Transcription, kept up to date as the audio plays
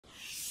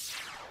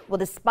Well,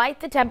 despite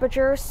the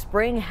temperature,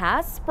 spring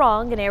has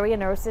sprung and area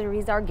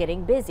nurseries are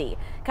getting busy.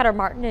 Cutter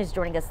Martin is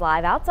joining us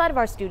live outside of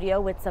our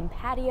studio with some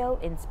patio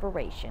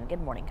inspiration.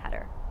 Good morning,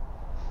 Cutter.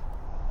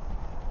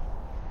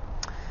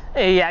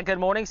 Hey, yeah, good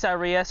morning,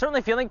 Saria.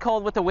 Certainly feeling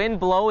cold with the wind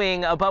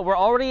blowing, but we're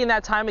already in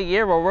that time of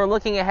year where we're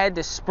looking ahead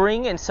to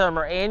spring and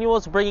summer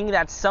annuals, bringing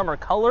that summer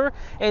color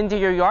into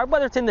your yard,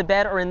 whether it's in the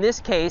bed or in this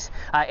case,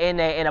 in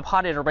a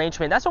potted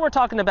arrangement. That's what we're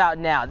talking about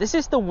now. This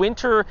is the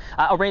winter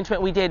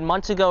arrangement we did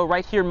months ago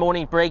right here,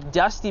 Morning Break.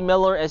 Dusty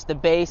Miller as the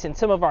base and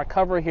some of our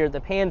cover here, the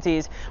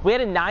pansies. We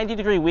had a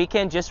 90-degree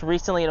weekend just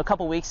recently, a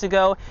couple weeks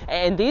ago,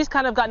 and these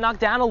kind of got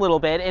knocked down a little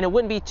bit, and it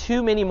wouldn't be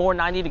too many more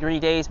 90-degree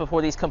days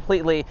before these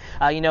completely,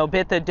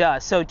 bit the dust.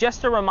 So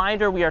just a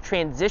reminder, we are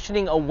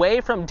transitioning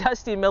away from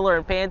Dusty Miller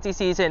and pansy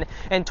season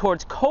and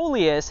towards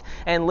Coleus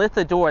and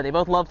Lithidora. They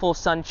both love full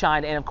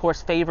sunshine and of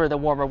course favor the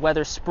warmer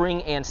weather,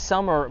 spring and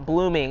summer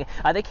blooming.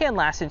 They can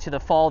last into the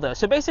fall though.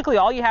 So basically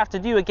all you have to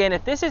do, again,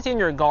 if this is in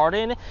your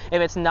garden, if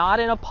it's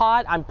not in a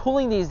pot, I'm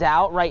pulling these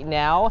out right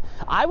now.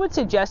 I would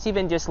suggest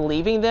even just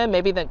leaving them,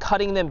 maybe then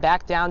cutting them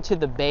back down to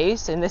the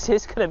base, and this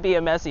is going to be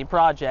a messy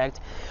project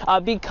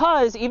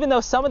because even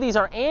though some of these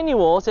are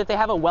annuals, if they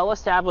have a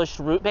well-established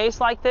root base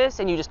like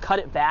this and you just cut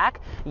it back,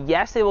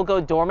 yes, they will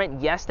go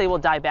dormant, yes, they will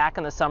die back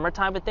in the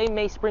summertime, but they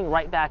may spring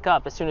right back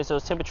up as soon as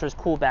those temperatures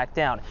cool back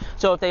down.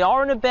 So if they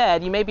are in a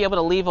bed, you may be able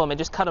to leave them and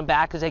just cut them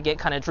back as they get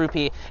kind of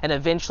droopy and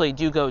eventually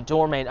do go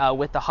dormant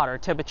with the hotter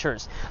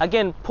temperatures.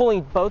 Again,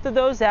 pulling both of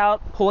those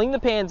out, pulling the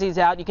pansies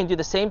out. You can do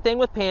the same thing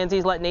with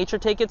pansies, let nature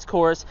take its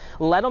course,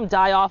 let them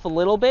die off a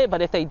little bit, but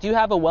if they do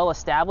have a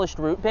well-established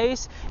root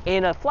base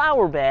in a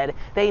flower bed,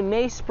 they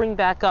may spring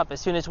back up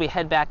as soon as we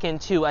head back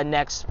into a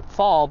next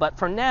fall. But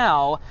for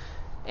now,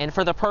 and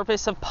for the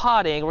purpose of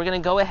potting, we're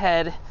going to go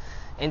ahead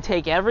and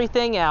take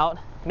everything out.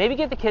 Maybe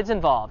get the kids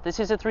involved. This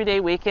is a 3-day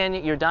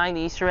weekend. You're dyeing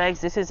the Easter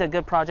eggs. This is a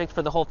good project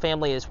for the whole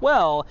family as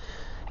well.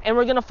 And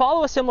we're going to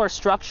follow a similar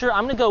structure.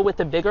 I'm going to go with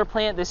the bigger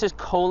plant. This is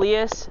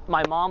Coleus.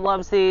 My mom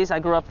loves these. I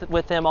grew up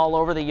with them all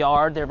over the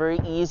yard. They're very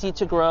easy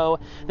to grow.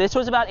 This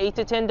was about $8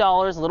 to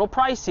 $10, a little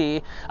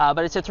pricey,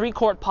 but it's a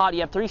 3-quart pot.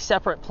 You have 3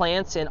 separate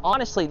plants, and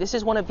honestly, this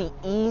is one of the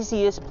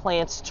easiest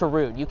plants to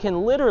root. You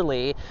can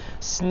literally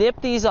snip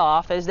these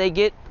off as they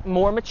get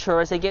more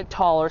mature, as they get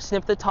taller,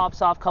 snip the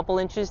tops off a couple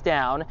inches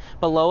down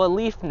below a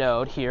leaf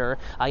node here,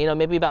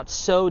 maybe about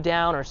so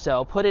down or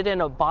so. Put it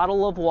in a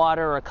bottle of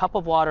water or a cup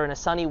of water in a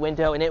sunny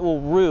window, and it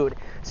will root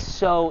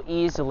so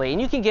easily.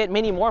 And you can get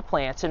many more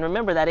plants, and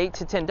remember that $8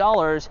 to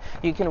 $10,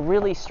 you can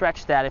really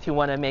stretch that if you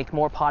want to make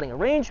more potting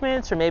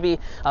arrangements or maybe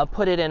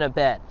put it in a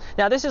bed.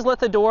 Now this is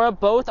Lithidora.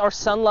 Both are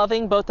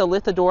sun-loving, both the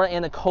Lithidora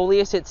and the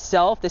Coleus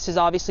itself. This is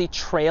obviously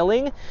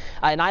trailing,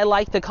 and I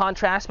like the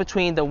contrast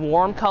between the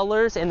warm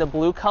colors and the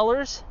blue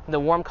colors, the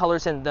warm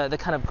colors and the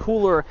kind of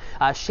cooler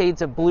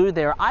shades of blue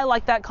there. I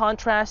like that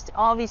contrast.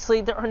 Obviously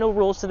there are no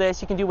rules to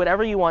this. You can do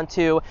whatever you want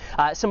to.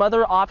 Some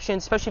other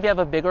options, especially if you have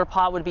a bigger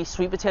pot, would be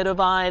sweet potato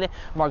vine,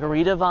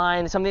 margarita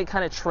vine, something that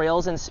kind of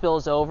trails and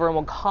spills over and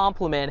will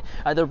complement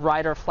the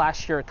brighter,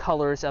 flashier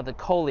colors of the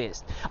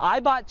Coleus. I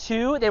bought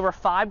 2. They were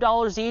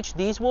 $5 each.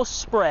 These will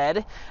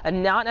spread,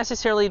 and not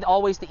necessarily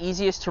always the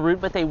easiest to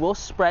root, but they will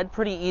spread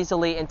pretty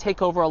easily and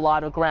take over a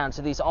lot of ground.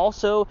 So these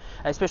also,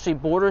 especially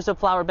borders of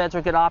flower beds,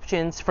 are good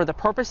options. For the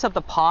purpose of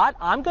the pot,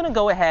 I'm going to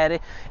go ahead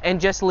and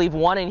just leave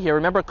 1 in here.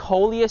 Remember,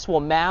 Coleus will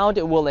mound,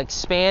 it will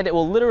expand, it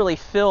will literally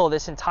fill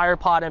this entire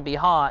pot and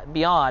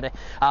beyond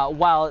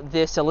while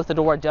this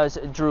Lithidora does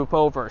droop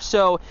over.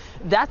 So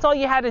that's all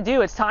you had to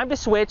do. It's time to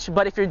switch,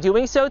 but if you're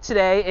doing so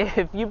today,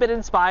 if you've been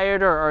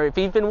inspired or if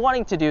you've been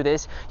wanting to do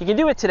this, you can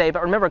do it today.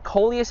 But remember,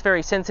 Coleus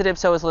very sensitive,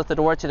 so is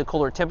Lithidora to the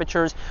cooler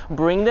temperatures.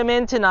 Bring them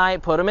in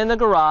tonight, put them in the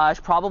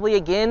garage, probably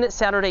again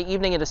Saturday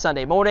evening into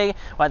Sunday morning.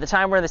 By the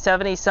time we're in the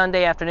 70s,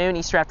 Sunday afternoon,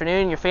 Easter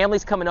afternoon, your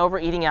family's coming over,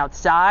 eating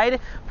outside,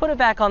 put it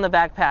back on the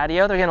back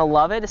patio. They're going to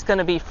love it. It's going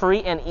to be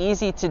free and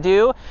easy to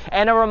do.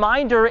 And a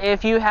reminder,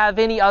 if you have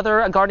any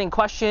other gardening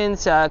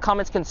questions,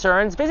 comments,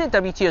 concerns, visit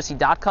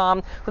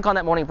WTOC.com, click on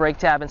that Morning Break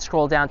tab and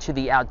scroll down to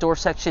the outdoor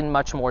section.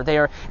 Much more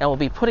there, and we'll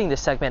be putting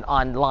this segment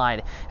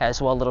online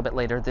as well a little bit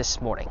later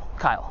this morning.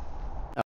 Kyle.